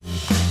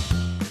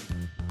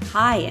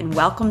Hi, and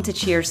welcome to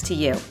Cheers to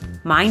You.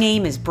 My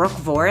name is Brooke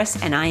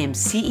Voris, and I am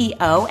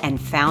CEO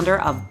and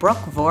founder of Brooke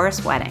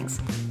Voris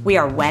Weddings. We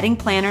are wedding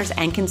planners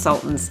and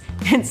consultants,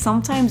 and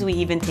sometimes we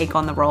even take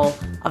on the role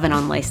of an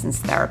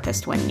unlicensed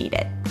therapist when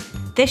needed.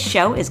 This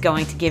show is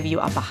going to give you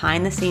a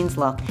behind-the-scenes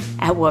look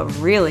at what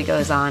really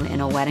goes on in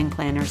a wedding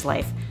planner's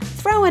life.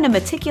 Throw in a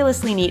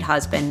meticulously neat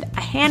husband,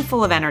 a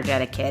handful of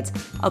energetic kids,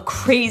 a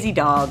crazy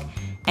dog,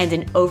 and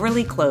an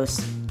overly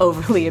close,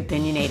 overly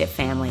opinionated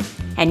family,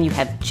 and you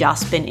have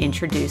just been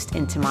introduced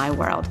into my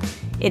world.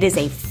 It is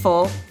a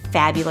full,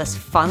 fabulous,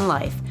 fun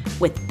life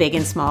with big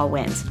and small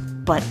wins,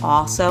 but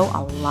also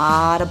a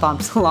lot of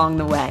bumps along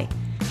the way.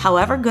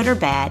 However good or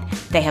bad,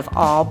 they have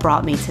all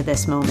brought me to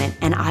this moment,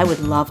 and I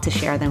would love to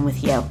share them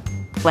with you.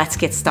 Let's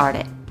get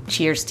started.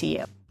 Cheers to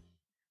you.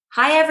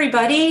 Hi,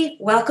 everybody.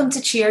 Welcome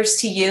to Cheers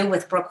to You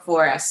with Brooke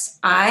Voris.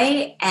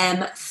 I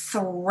am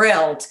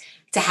thrilled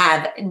to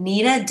have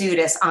Nina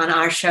Dudas on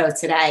our show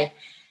today.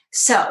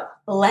 So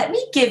let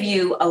me give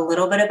you a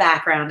little bit of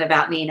background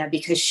about Nina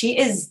because she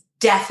is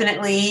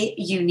definitely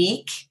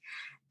unique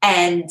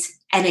and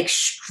an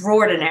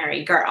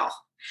extraordinary girl.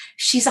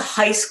 She's a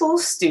high school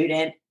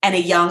student and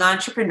a young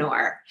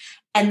entrepreneur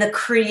and the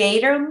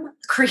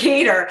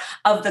creator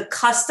of the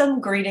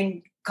custom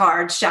greeting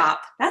card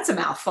shop. That's a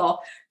mouthful.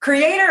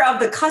 Creator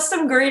of the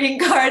custom greeting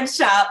card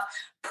shop,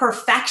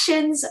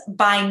 Perfections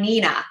by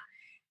Nina.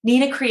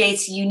 Nina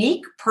creates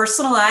unique,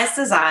 personalized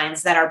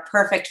designs that are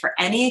perfect for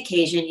any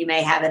occasion you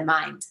may have in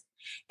mind.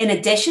 In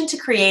addition to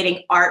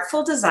creating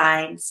artful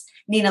designs,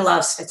 Nina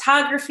loves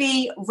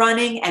photography,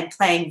 running, and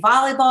playing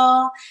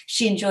volleyball.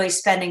 She enjoys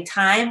spending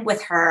time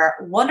with her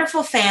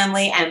wonderful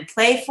family and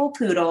playful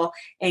poodle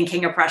in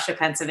King of Prussia,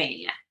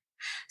 Pennsylvania.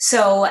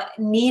 So,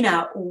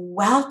 Nina,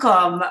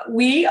 welcome.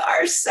 We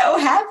are so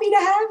happy to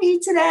have you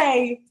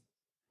today.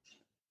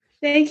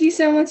 Thank you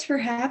so much for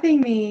having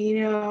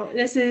me.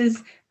 This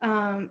is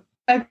a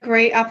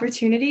great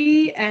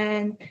opportunity,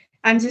 and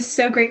I'm just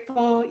so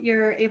grateful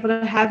you're able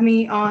to have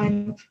me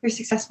on your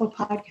successful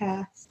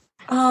podcast.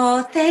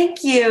 Oh,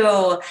 thank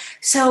you.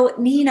 So,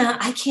 Nina,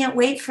 I can't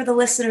wait for the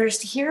listeners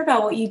to hear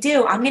about what you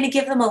do. I'm going to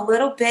give them a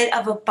little bit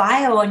of a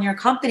bio on your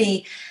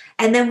company,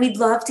 and then we'd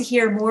love to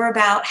hear more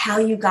about how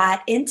you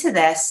got into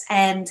this.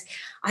 And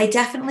I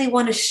definitely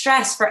want to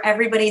stress for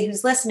everybody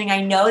who's listening,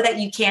 I know that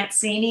you can't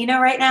see Nina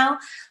right now,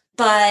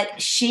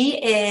 but she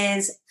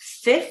is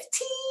 15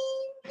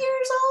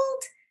 years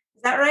old.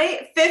 Is that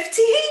right?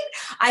 15?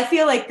 I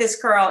feel like this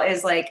girl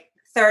is like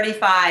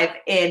 35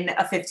 in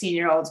a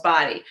 15-year-old's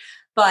body.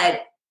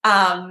 But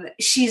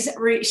she's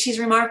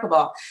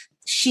remarkable.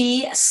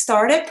 She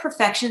started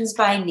Perfections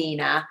by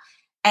Nina.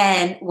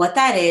 And what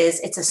that is,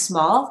 it's a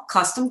small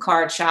custom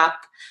card shop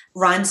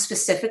run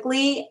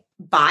specifically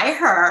by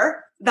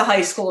her, the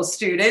high school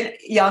student,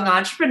 young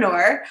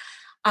entrepreneur.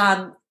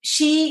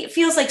 She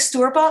feels like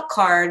store-bought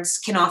cards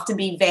can often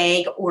be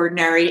vague,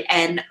 ordinary,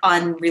 and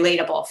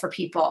unrelatable for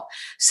people.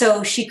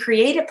 So she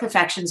created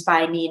Perfections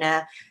by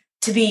Nina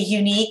to be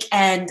unique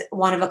and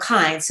one of a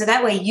kind. So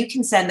that way you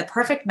can send the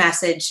perfect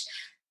message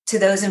to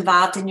those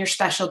involved in your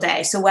special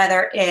day. So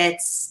whether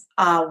it's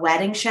a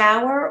wedding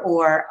shower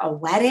or a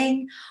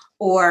wedding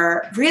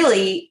or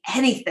really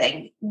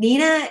anything,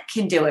 Nina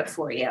can do it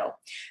for you.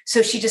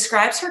 So she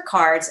describes her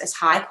cards as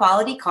high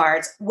quality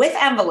cards with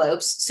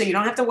envelopes. So you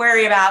don't have to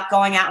worry about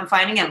going out and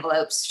finding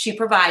envelopes. She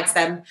provides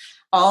them,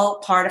 all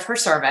part of her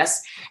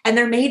service. And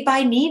they're made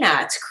by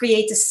Nina to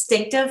create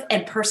distinctive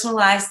and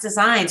personalized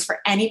designs for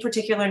any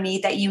particular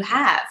need that you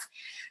have.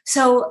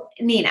 So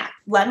Nina,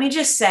 let me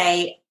just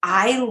say,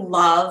 I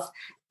love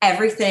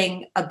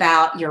everything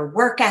about your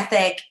work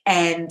ethic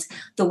and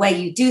the way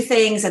you do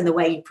things and the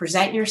way you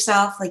present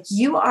yourself. Like,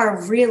 you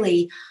are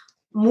really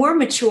more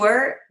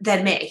mature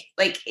than me.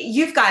 Like,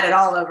 you've got it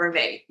all over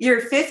me. You're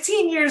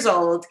 15 years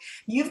old.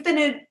 You've been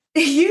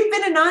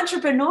an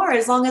entrepreneur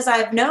as long as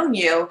I've known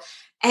you.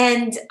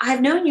 And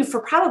I've known you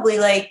for probably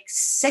like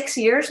 6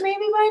 years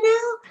maybe by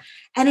now.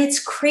 And it's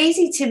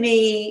crazy to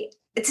me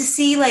to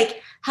see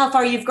like how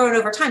far you've grown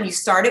over time. You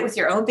started with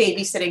your own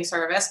babysitting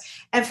service.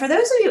 And for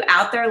those of you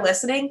out there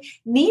listening,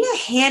 Nina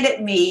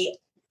handed me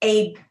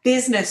a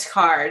business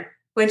card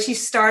when she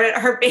started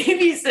her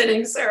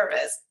babysitting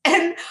service.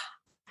 And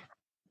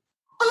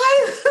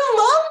I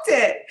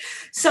loved it.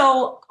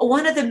 So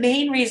one of the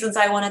main reasons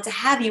I wanted to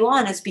have you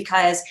on is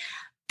because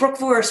Brooke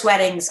Voris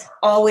Weddings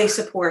always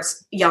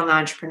supports young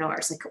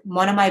entrepreneurs. Like,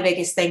 one of my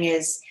biggest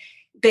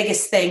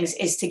things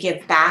is to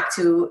give back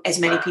to as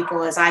many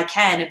people as I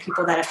can, and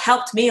people that have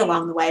helped me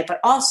along the way, but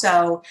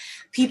also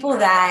people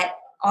that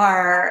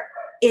are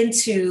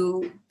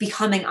into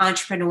becoming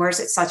entrepreneurs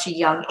at such a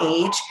young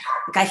age.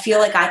 Like, I feel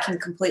like I can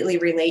completely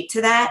relate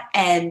to that.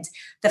 And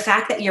the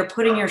fact that you're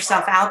putting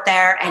yourself out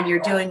there and you're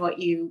doing what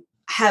you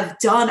have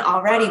done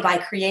already by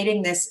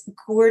creating this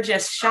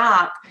gorgeous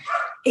shop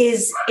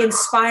is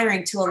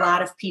inspiring to a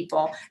lot of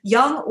people,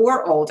 young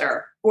or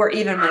older, or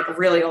even like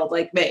really old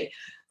like me.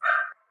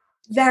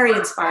 Very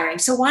inspiring.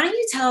 So why don't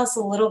you tell us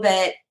a little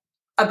bit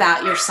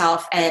about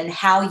yourself and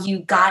how you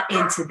got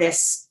into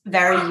this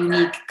very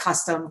unique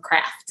custom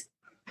craft?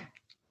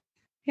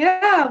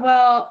 Yeah,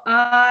 well,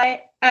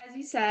 as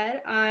you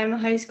said, I'm a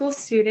high school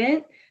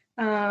student.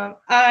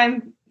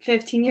 I'm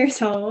 15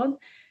 years old.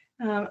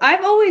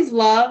 I've always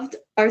loved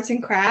arts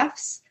and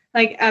crafts,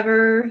 like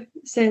ever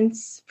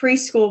since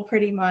preschool,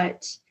 pretty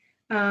much.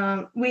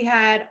 We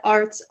had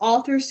arts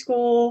all through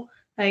school,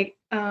 like,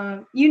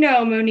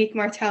 Monique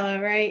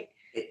Martello, right?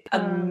 She's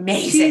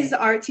Amazing. the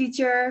art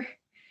teacher.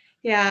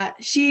 Yeah,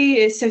 she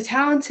is so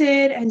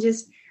talented and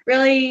just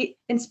really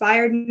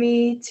inspired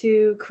me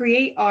to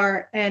create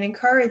art and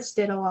encouraged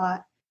it a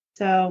lot.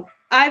 So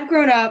I've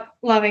grown up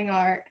loving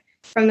art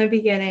from the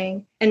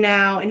beginning. And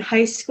now in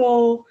high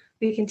school,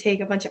 we can take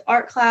a bunch of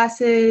art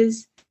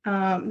classes.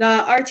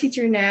 The art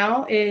teacher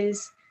now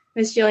is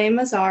Miss Jillian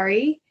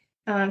Mazzari.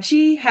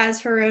 She has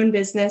her own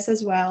business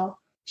as well.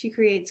 She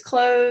creates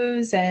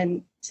clothes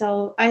and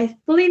I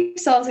believe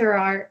sells her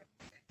art.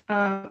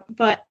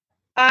 But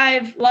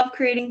I've loved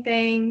creating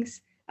things.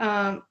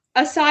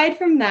 Aside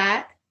from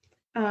that,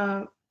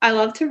 I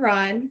love to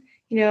run.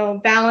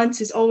 Balance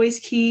is always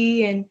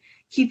key and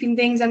keeping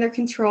things under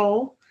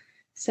control.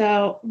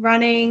 So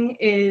running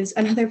is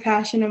another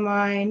passion of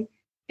mine.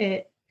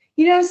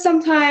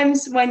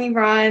 Sometimes when you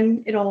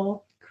run,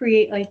 it'll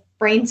create like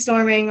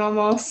brainstorming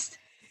almost,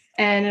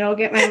 and it'll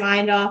get my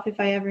mind off if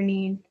I ever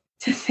need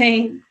to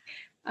think.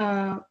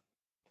 I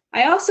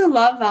also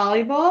love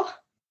volleyball.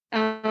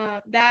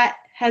 That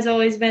has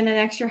always been an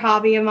extra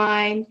hobby of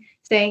mine,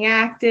 staying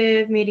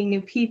active, meeting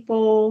new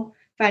people,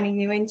 finding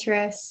new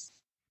interests.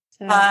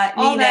 So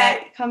all Nina,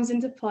 that comes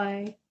into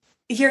play.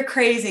 you're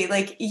crazy.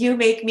 Like, you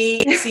make me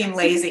seem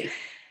lazy.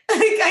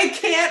 Like, I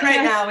can't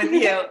right now with you.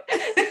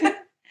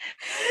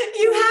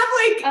 You have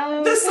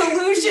like the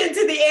solution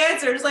to the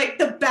answers, like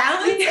the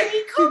balance. I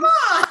mean, come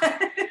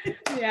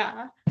on.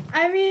 Yeah.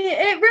 I mean,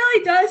 it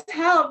really does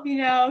help,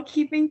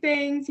 keeping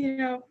things,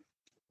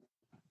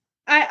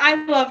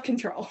 I love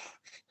control.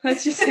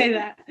 Let's just say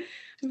that.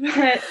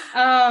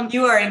 But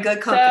you are in good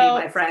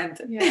company, my friend.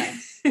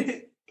 Yes.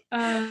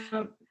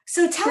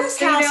 So tell us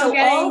how.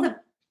 All the.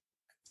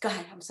 Go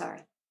ahead. I'm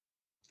sorry.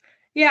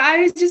 Yeah, I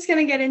was just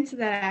gonna get into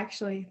that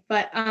actually,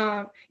 but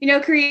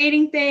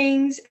creating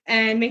things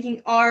and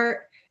making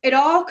art, it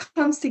all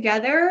comes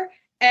together,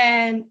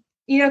 and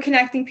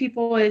connecting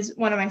people is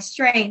one of my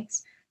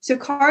strengths. So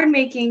card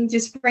making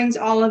just brings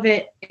all of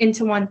it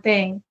into one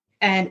thing,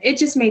 and it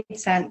just made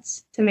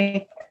sense to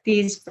make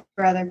these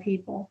for other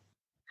people.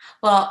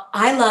 Well,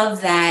 I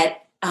love that.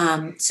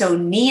 So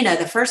Nina,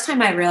 the first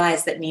time I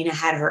realized that Nina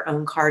had her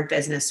own card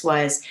business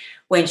was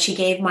when she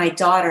gave my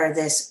daughter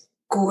this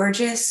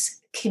gorgeous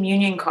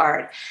communion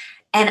card.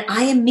 And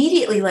I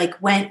immediately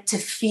went to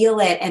feel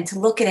it and to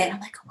look at it. I'm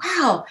like,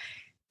 wow,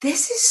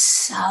 this is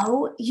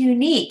so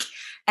unique.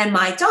 And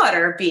my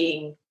daughter,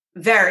 being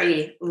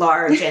very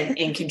large and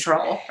in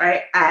control,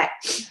 right, at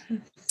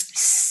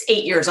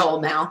 8 years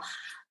old now,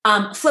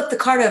 flipped the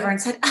card over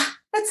and said,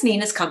 that's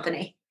Nina's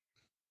company.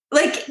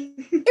 Like,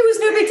 it was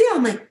no big deal.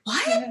 I'm like,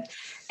 what?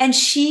 And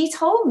she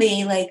told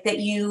me that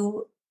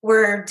you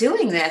were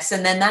doing this.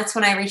 And then that's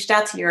when I reached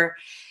out to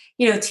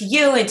to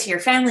you and to your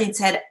family and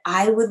said,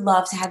 I would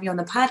love to have you on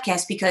the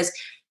podcast because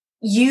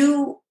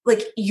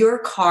your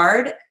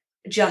card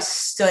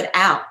just stood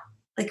out.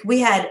 Like, we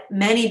had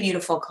many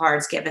beautiful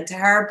cards given to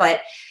her,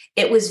 but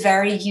it was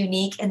very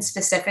unique and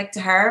specific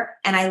to her.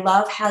 And I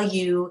love how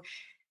you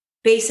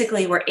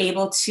basically were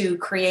able to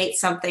create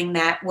something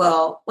that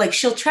will,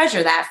 she'll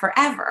treasure that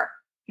forever.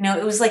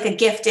 It was like a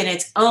gift in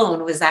its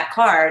own, was that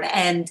card.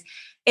 And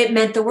it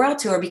meant the world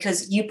to her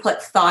because you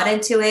put thought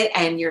into it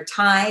and your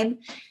time.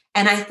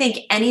 And I think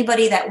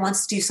anybody that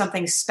wants to do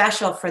something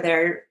special for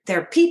their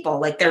people,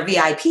 like their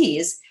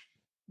VIPs,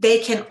 they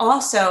can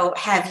also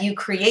have you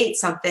create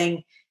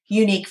something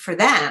unique for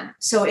them.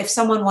 So if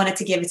someone wanted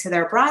to give it to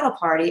their bridal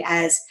party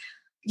as,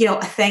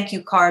 a thank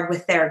you card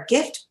with their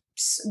gift,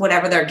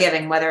 whatever they're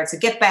giving, whether it's a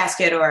gift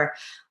basket or,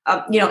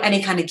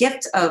 any kind of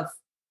gift of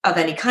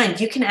any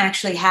kind, you can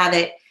actually have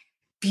it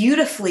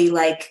beautifully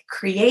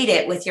create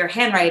it with your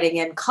handwriting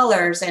and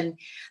colors. And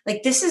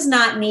this is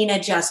not Nina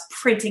just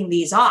printing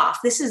these off.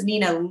 This is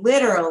Nina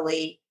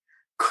literally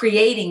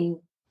creating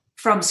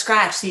from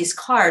scratch these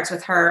cards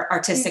with her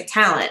artistic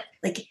talent.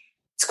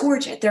 It's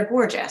gorgeous. They're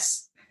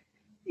gorgeous.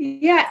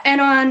 Yeah.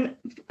 And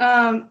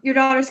on your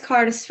daughter's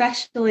card,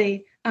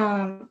 especially,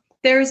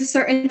 there is a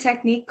certain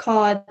technique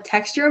called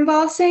texture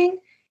embossing,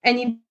 and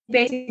you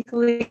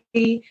basically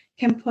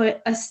can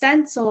put a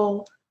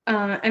stencil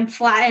and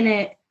flatten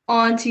it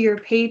onto your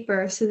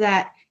paper so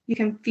that you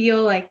can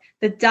feel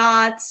the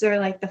dots or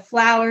the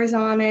flowers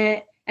on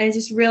it, and it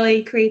just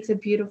really creates a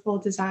beautiful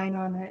design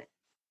on it.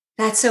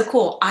 That's so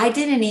cool. I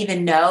didn't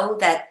even know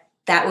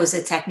that was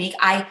a technique.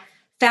 I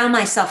found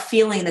myself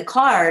feeling the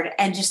card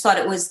and just thought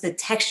it was the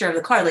texture of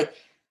the card.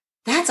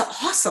 That's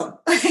awesome.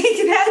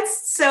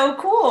 That's so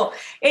cool.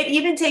 It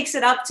even takes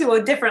it up to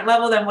a different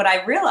level than what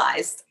I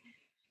realized.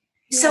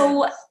 Yes.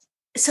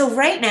 So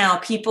right now,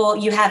 people,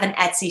 you have an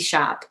Etsy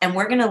shop, and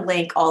we're going to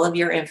link all of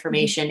your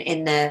information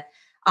in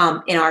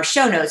our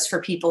show notes for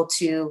people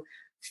to,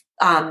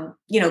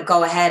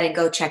 go ahead and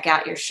go check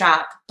out your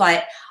shop.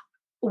 But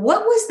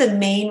what was the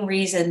main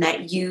reason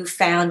that you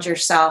found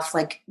yourself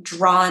like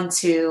drawn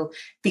to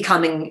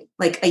becoming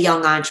like a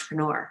young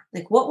entrepreneur?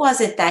 Like, what was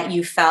it that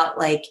you felt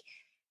like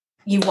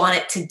you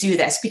wanted to do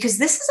this? Because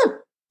this is a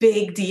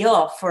big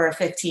deal for a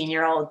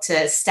 15-year-old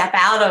to step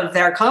out of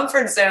their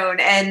comfort zone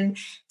and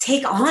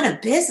take on a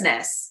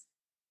business.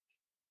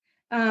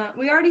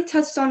 We already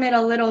touched on it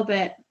a little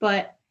bit,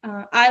 but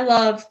I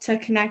love to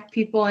connect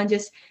people and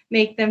just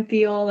make them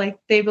feel like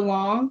they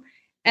belong.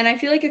 And I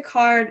feel like a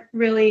card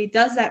really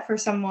does that for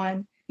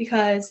someone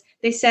because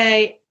they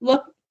say,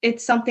 look,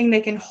 it's something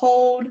they can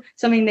hold,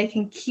 something they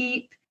can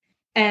keep,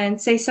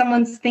 and say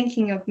someone's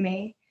thinking of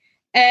me.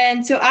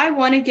 And so I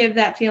want to give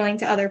that feeling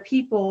to other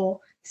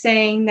people,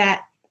 saying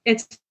that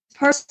it's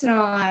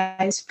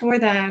personalized for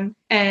them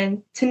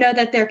and to know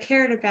that they're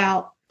cared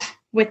about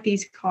with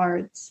these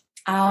cards.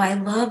 Oh, I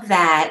love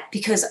that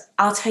because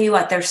I'll tell you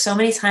what, there's so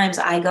many times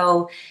I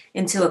go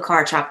into a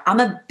card shop. I'm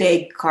a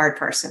big card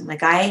person.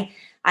 Like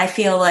I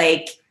feel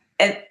like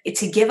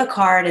to give a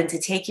card and to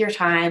take your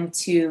time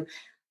to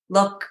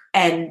look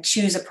and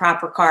choose a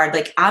proper card.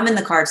 Like I'm in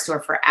the card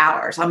store for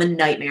hours. I'm a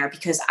nightmare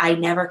because I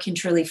never can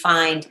truly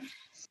find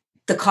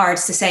the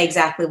cards to say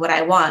exactly what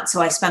I want.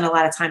 So I spend a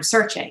lot of time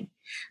searching.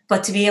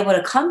 But to be able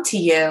to come to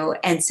you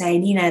and say,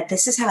 Nina,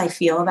 this is how I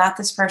feel about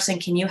this person.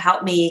 Can you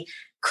help me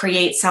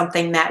create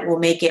something that will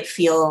make it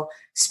feel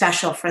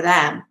special for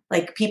them?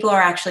 Like people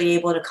are actually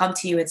able to come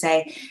to you and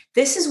say,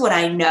 this is what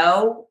I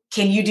know.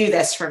 Can you do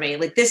this for me?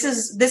 Like this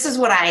is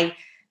what I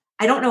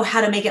don't know how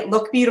to make it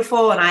look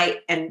beautiful.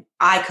 And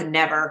I could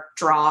never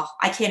draw.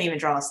 I can't even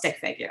draw a stick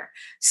figure.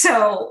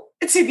 So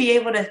to be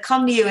able to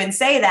come to you and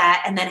say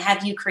that, and then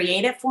have you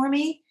create it for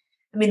me.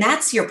 I mean,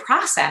 that's your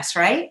process,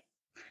 right?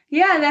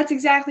 Yeah, that's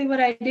exactly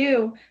what I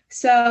do.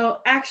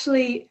 So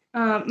actually,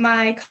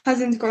 my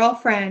cousin's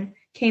girlfriend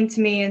came to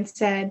me and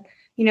said,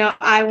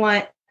 I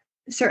want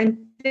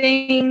certain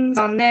things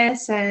on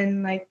this,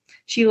 and like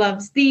she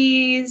loves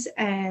these,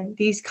 and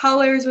these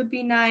colors would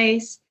be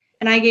nice.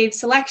 And I gave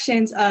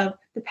selections of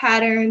the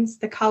patterns,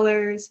 the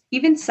colors,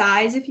 even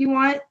size if you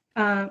want,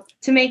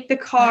 to make the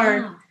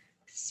card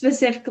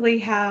specifically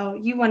how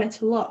you want it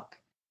to look.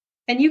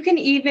 And you can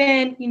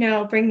even,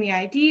 bring me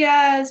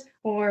ideas,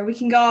 or we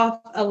can go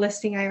off a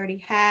listing I already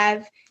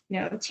have,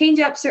 change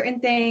up certain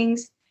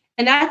things.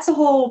 And that's the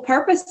whole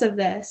purpose of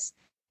this,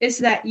 is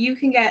so that you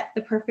can get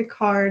the perfect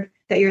card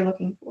that you're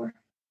looking for.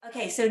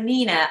 Okay, so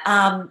Nina,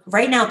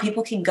 right now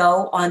people can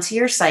go onto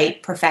your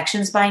site,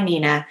 Perfections by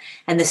Nina,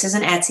 and this is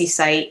an Etsy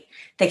site.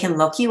 They can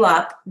look you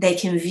up. They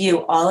can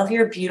view all of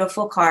your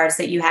beautiful cards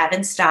that you have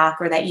in stock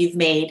or that you've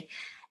made,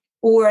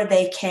 or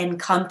they can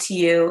come to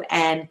you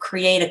and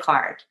create a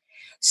card.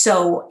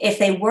 So if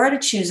they were to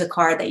choose a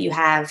card that you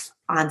have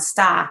on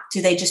stock,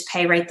 do they just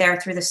pay right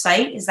there through the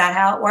site? Is that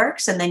how it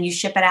works? And then you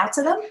ship it out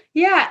to them?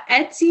 Yeah,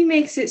 Etsy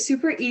makes it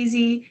super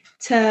easy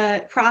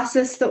to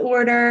process the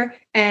order,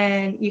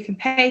 and you can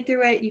pay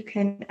through it. You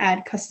can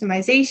add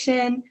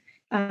customization.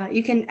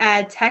 You can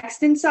add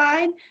text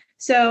inside.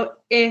 So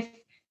if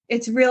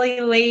it's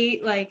really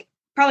late, like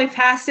probably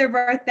past their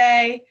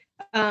birthday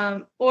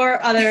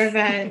or other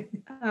event,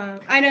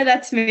 I know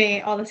that's me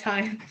all the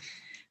time,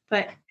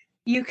 but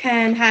you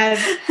can have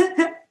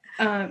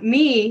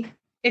me,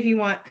 if you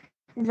want,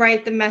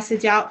 write the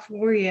message out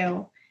for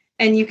you,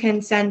 and you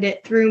can send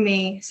it through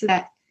me so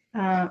that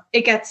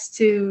it gets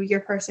to your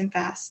person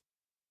fast.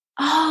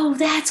 Oh,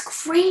 that's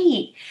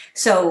great.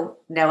 So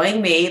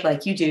knowing me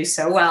like you do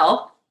so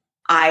well,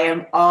 I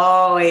am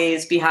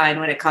always behind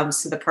when it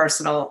comes to the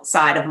personal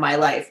side of my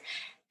life.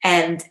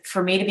 And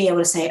for me to be able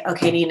to say,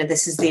 okay, Nina,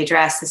 this is the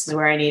address, this is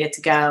where I need it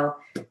to go,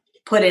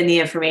 put in the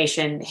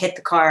information, hit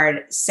the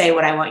card, say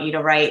what I want you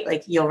to write,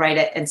 like you'll write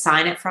it and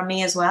sign it from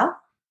me as well?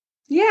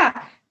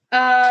 Yeah.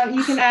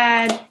 You can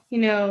add,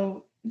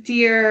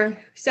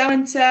 dear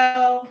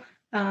so-and-so,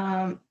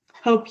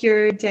 hope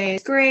your day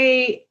is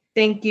great,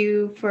 thank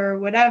you for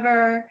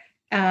whatever,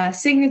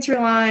 signature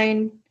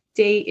line,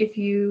 date if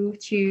you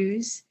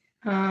choose,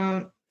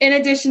 in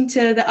addition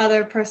to the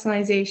other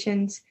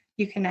personalizations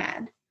you can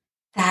add.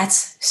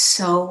 That's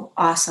so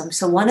awesome.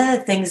 So one of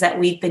the things that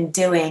we've been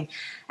doing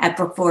at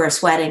Brooke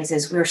Voris Weddings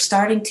is we're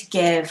starting to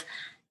give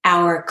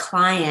our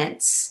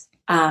clients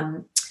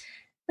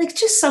like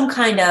just some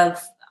kind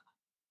of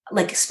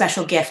like a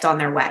special gift on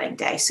their wedding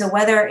day. So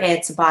whether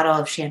it's a bottle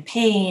of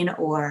champagne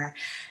or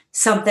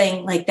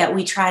something like that,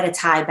 we try to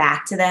tie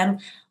back to them.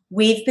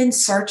 We've been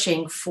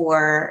searching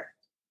for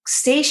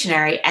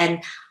stationery,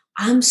 and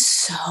I'm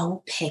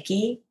so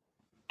picky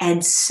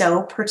and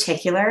so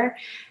particular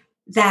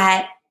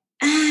that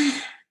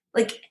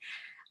like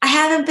I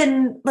haven't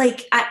been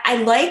like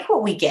I like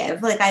what we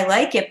give, like I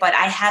like it, but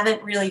I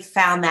haven't really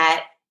found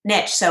that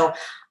niche. So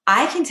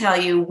I can tell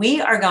you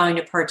we are going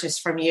to purchase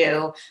from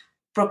you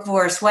Brooke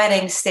Voris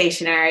Wedding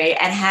stationery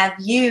and have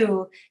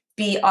you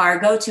be our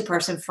go-to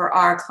person for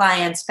our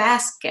clients'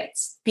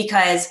 baskets,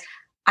 because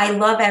I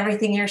love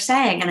everything you're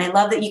saying. And I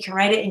love that you can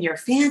write it in your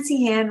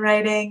fancy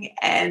handwriting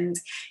and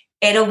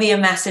it'll be a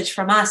message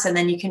from us. And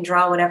then you can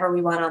draw whatever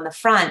we want on the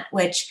front,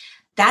 which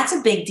that's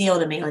a big deal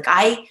to me. Like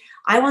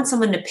I want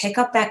someone to pick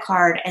up that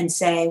card and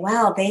say,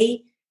 wow,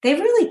 they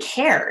really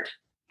cared.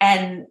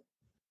 And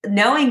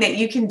knowing that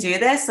you can do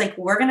this, like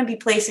we're going to be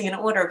placing an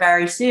order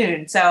very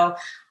soon. So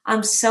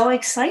I'm so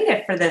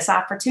excited for this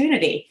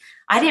opportunity.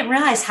 I didn't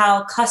realize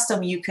how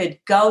custom you could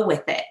go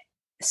with it.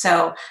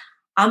 So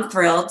I'm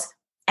thrilled.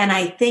 And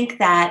I think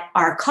that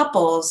our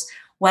couples,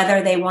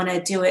 whether they want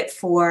to do it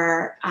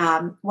for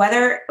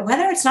whether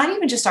it's not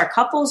even just our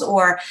couples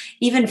or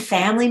even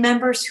family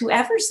members,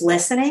 whoever's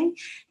listening,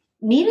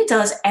 Nina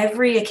does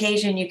every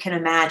occasion you can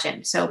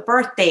imagine. So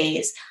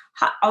birthdays,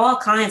 all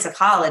kinds of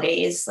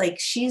holidays. Like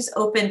she's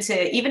open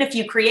to, even if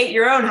you create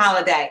your own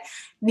holiday,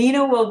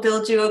 Nina will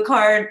build you a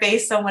card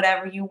based on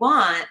whatever you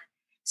want.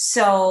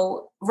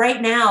 So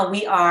right now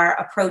we are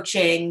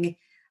approaching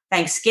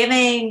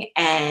Thanksgiving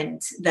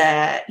and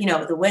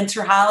the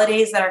winter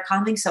holidays that are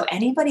coming. So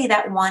anybody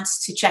that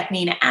wants to check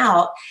Nina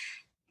out,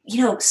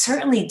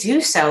 certainly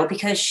do so,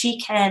 because she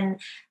can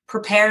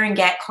prepare and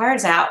get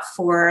cards out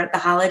for the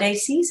holiday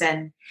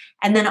season.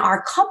 And then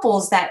our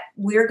couples that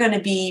we're going to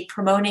be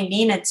promoting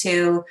Nina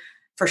to,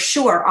 for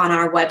sure, on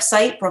our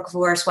website,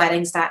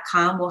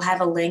 brookvorisweddings.com, we'll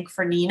have a link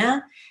for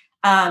Nina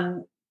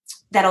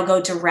that'll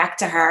go direct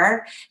to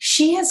her.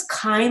 She has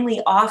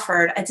kindly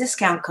offered a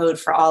discount code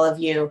for all of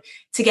you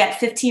to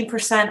get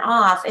 15%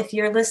 off if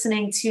you're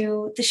listening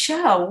to the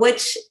show,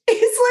 which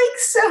is like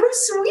so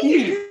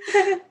sweet.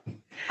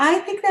 I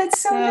think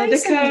that's so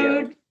nice the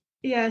code, of you.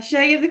 Yeah, should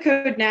I give the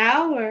code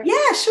now? Or?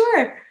 Yeah,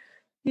 sure.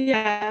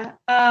 Yeah,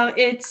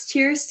 it's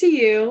Cheers to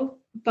You,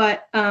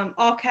 but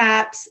all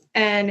caps,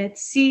 and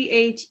it's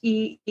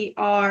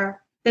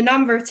CHEER, the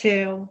number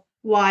 2,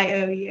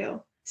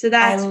 YOU. So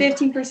that's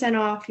 15%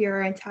 off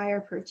your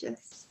entire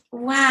purchase.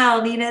 Wow,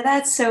 Nina,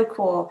 that's so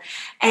cool.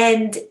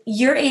 And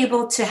you're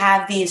able to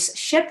have these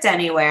shipped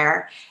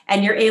anywhere,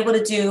 and you're able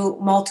to do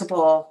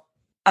multiple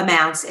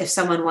amounts if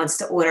someone wants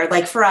to order.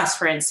 Like for us,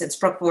 for instance,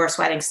 Brooke Voris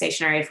Wedding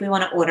Stationery, if we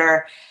want to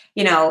order,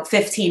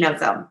 15 of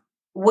them,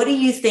 what do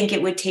you think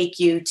it would take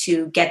you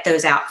to get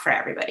those out for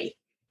everybody?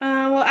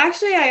 Well,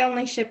 actually, I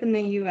only ship in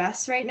the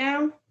U.S. right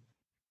now,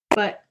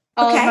 but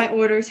all of my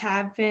orders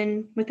have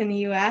been within the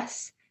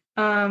U.S.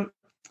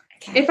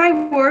 If I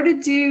were to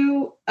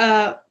do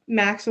a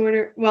max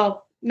order,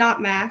 well,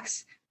 not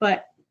max,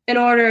 but an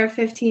order of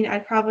 15,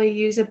 I'd probably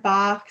use a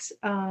box.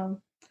 I'm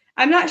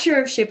not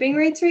sure of shipping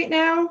rates right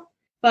now,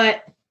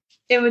 but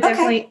it would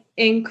definitely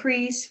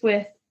increase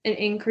with an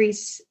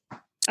increased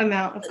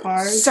amount of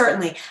cards.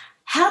 Certainly.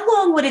 How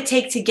long would it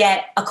take to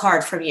get a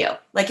card from you?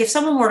 Like if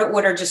someone were to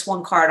order just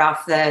one card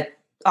off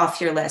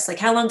your list, like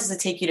how long does it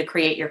take you to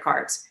create your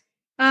cards?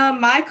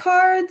 My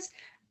cards,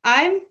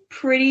 I'm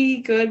pretty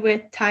good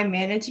with time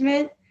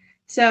management.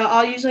 So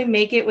I'll usually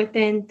make it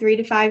within 3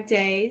 to 5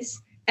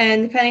 days.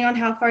 And depending on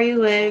how far you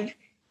live,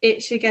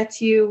 it should get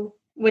to you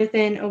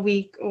within a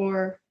week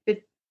or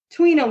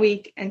between a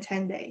week and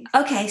 10 days.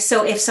 Okay.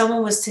 So if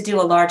someone was to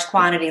do a large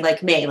quantity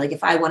like me, like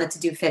if I wanted to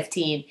do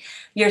 15,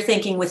 you're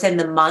thinking within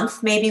the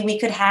month, maybe we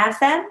could have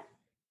them?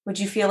 Would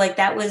you feel like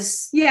that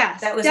was?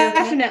 Yes, that was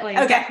definitely.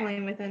 Okay.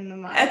 Definitely within the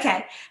month.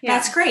 Okay. Yeah.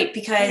 That's great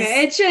because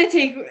it shouldn't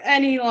take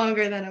any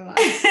longer than a month.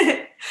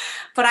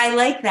 But I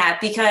like that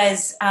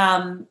because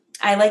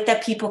I like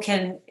that people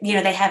can,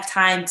 they have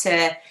time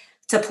to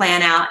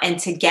plan out and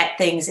to get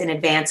things in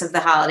advance of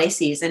the holiday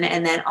season.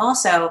 And then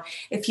also,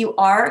 if you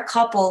are a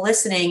couple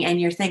listening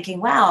and you're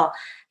thinking, wow,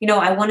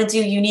 I want to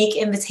do unique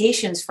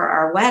invitations for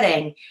our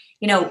wedding,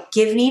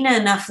 give Nina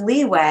enough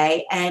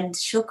leeway and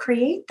she'll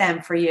create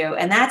them for you.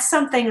 And that's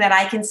something that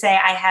I can say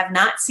I have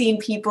not seen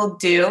people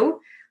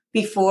do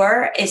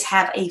before, is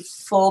have a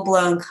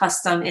full-blown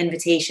custom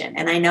invitation.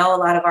 And I know a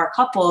lot of our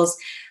couples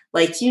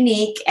like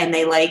unique and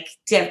they like,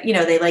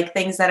 they like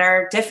things that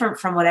are different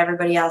from what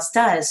everybody else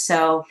does.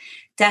 So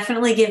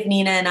definitely give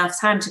Nina enough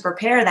time to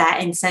prepare that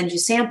and send you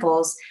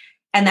samples.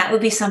 And that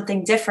would be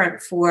something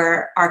different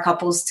for our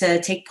couples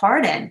to take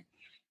part in.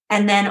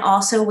 And then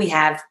also we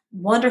have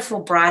wonderful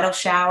bridal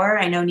shower.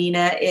 I know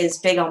Nina is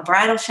big on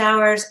bridal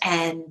showers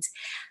and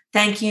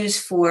thank yous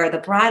for the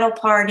bridal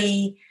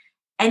party,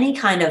 any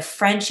kind of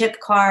friendship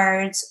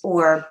cards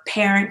or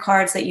parent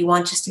cards that you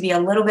want just to be a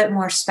little bit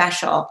more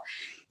special.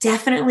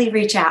 Definitely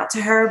reach out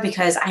to her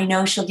because I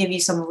know she'll give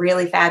you some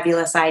really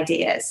fabulous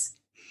ideas.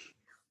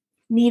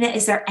 Nina,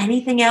 is there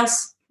anything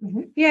else?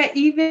 Mm-hmm. Yeah,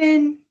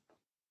 even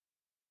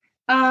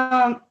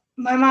my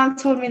mom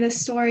told me this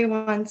story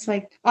once,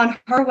 like on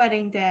her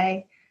wedding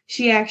day,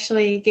 she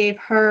actually gave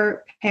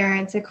her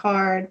parents a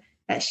card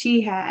that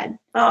she had,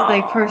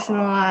 like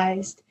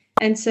personalized.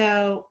 And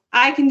so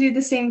I can do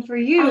the same for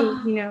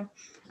you.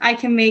 I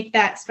can make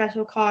that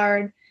special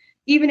card.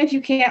 Even if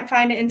you can't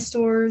find it in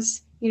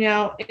stores,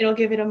 it'll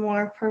give it a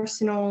more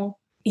personal.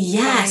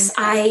 Yes,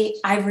 I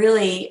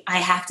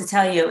have to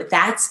tell you,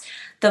 that's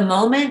the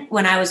moment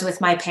when I was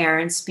with my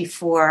parents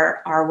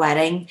before our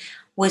wedding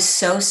was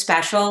so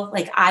special.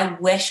 Like, I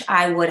wish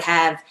I would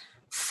have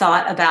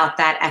thought about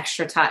that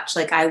extra touch.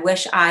 Like, I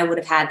wish I would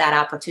have had that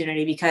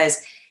opportunity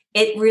because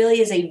it really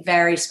is a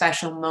very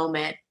special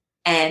moment.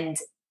 And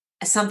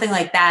something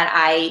like that,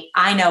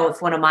 I know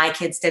if one of my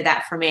kids did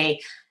that for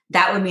me,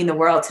 that would mean the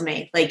world to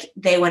me. Like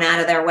they went out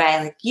of their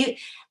way. Like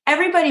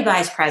everybody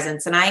buys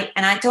presents, and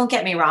I don't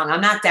get me wrong,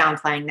 I'm not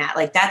downplaying that.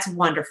 Like that's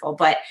wonderful,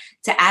 but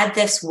to add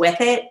this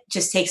with it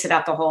just takes it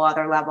up a whole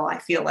other level, I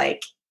feel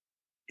like.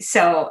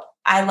 So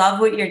I love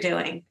what you're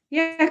doing.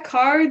 Yeah,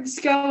 cards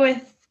go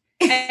with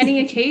any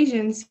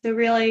occasion. So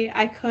really,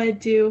 I could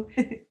do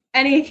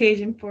any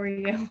occasion for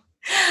you.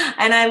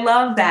 And I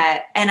love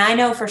that. And I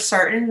know for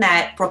certain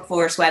that Brooke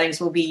Voris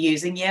Weddings will be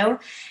using you.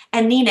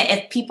 And Nina,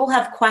 if people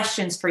have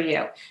questions for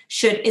you,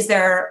 is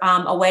there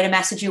a way to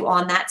message you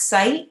on that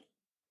site?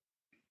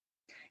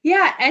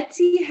 Yeah,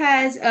 Etsy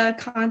has a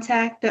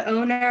contact the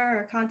owner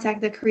or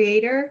contact the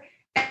creator,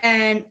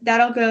 and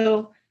that'll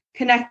go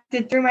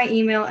connected through my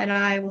email, and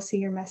I will see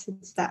your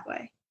message that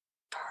way.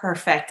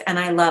 Perfect. And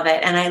I love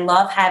it. And I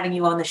love having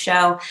you on the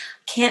show.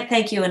 Can't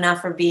thank you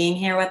enough for being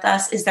here with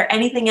us. Is there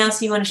anything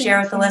else you want to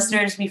share with the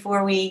listeners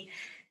before we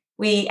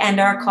end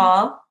our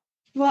call?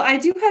 Well, I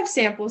do have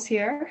samples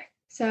here.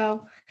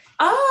 So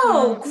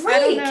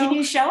great. Can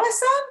you show us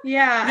some?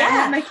 Yeah. I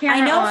have my camera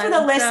I know on, for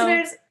the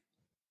listeners.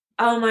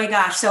 Oh my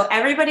gosh. So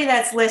everybody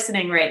that's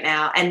listening right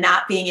now and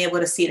not being able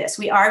to see this,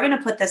 we are going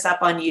to put this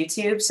up on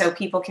YouTube so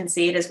people can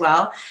see it as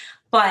well.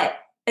 But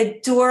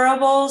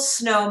adorable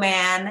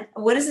snowman.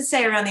 What does it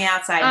say around the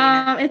outside,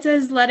 Nina? It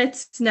says "Let it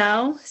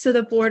snow." So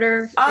the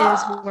border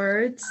is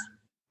words.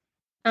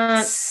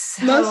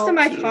 So most of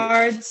my cute.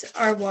 cards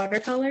are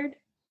watercolored,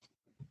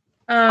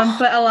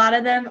 but a lot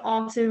of them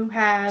also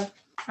have,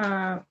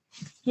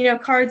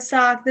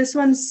 cardstock. This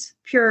one's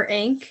pure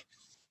ink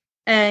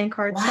and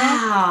cardstock.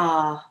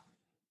 Wow,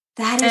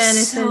 that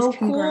is so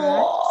cool.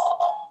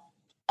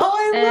 Oh,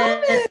 I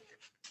love it.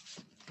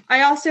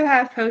 I also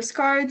have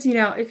postcards.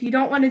 If you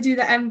don't want to do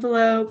the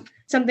envelope,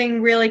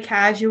 something really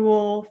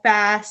casual,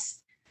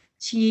 fast,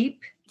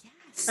 cheap.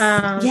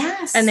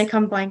 Yes. And they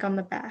come blank on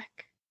the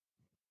back.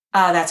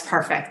 Oh, that's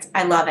perfect.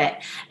 I love it.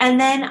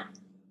 And then,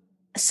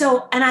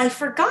 and I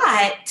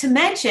forgot to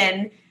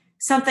mention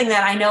something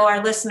that I know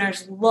our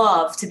listeners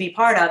love to be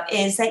part of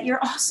is that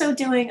you're also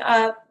doing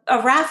a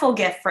raffle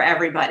gift for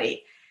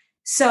everybody.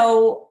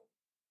 So,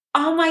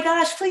 oh my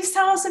gosh, please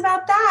tell us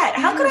about that.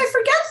 How could I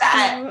forget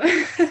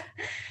that?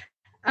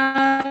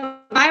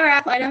 My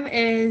raffle item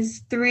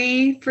is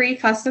 3 free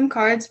custom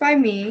cards by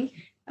me.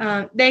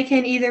 They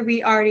can either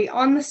be already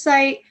on the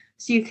site,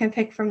 so you can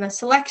pick from the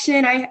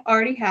selection I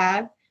already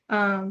have.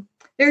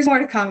 There's more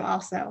to come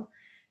also.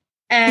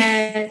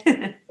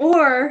 And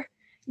or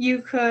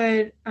you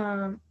could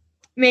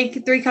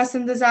make 3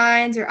 custom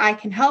designs, or I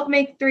can help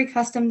make 3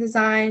 custom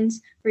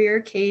designs for your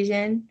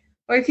occasion.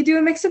 Or you could do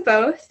a mix of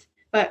both,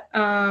 but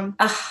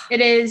it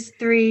is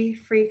 3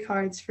 free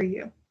cards for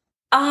you.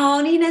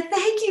 Oh, Nina,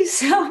 thank you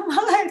so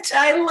much.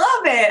 I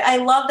love it. I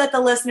love that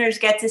the listeners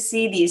get to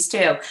see these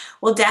too.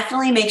 We'll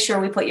definitely make sure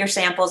we put your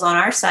samples on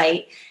our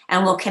site,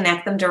 and we'll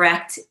connect them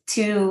direct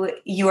to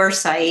your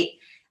site.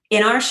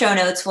 In our show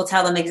notes, we'll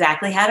tell them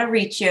exactly how to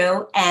reach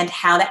you and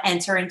how to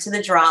enter into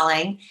the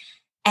drawing.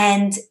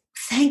 And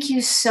thank you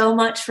so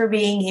much for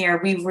being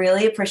here. We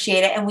really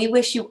appreciate it. And we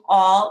wish you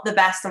all the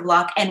best of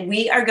luck. And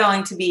we are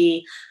going to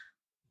be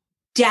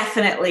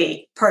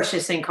definitely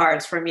purchasing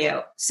cards from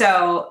you.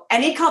 So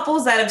any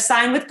couples that have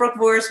signed with Brooke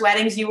Voris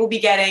Weddings, you will be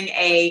getting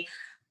a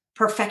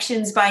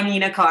Perfections by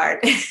Nina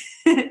card.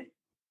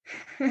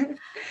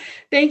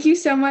 Thank you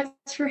so much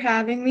for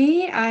having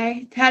me.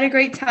 I had a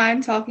great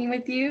time talking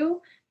with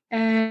you,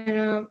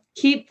 and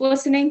keep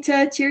listening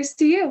to Cheers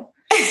to You.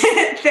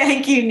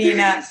 Thank you,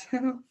 Nina.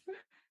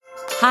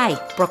 Hi,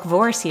 Brooke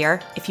Voris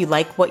here. If you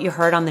like what you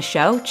heard on the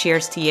show,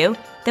 Cheers to You,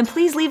 then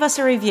please leave us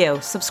a review,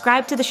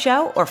 subscribe to the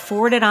show, or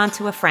forward it on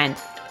to a friend.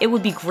 It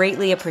would be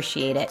greatly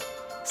appreciated.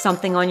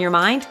 Something on your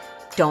mind?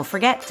 Don't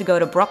forget to go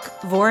to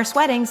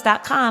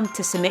BrookeVorisWeddings.com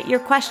to submit your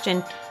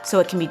question so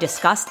it can be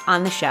discussed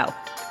on the show.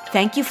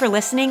 Thank you for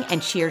listening,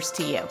 and cheers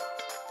to you.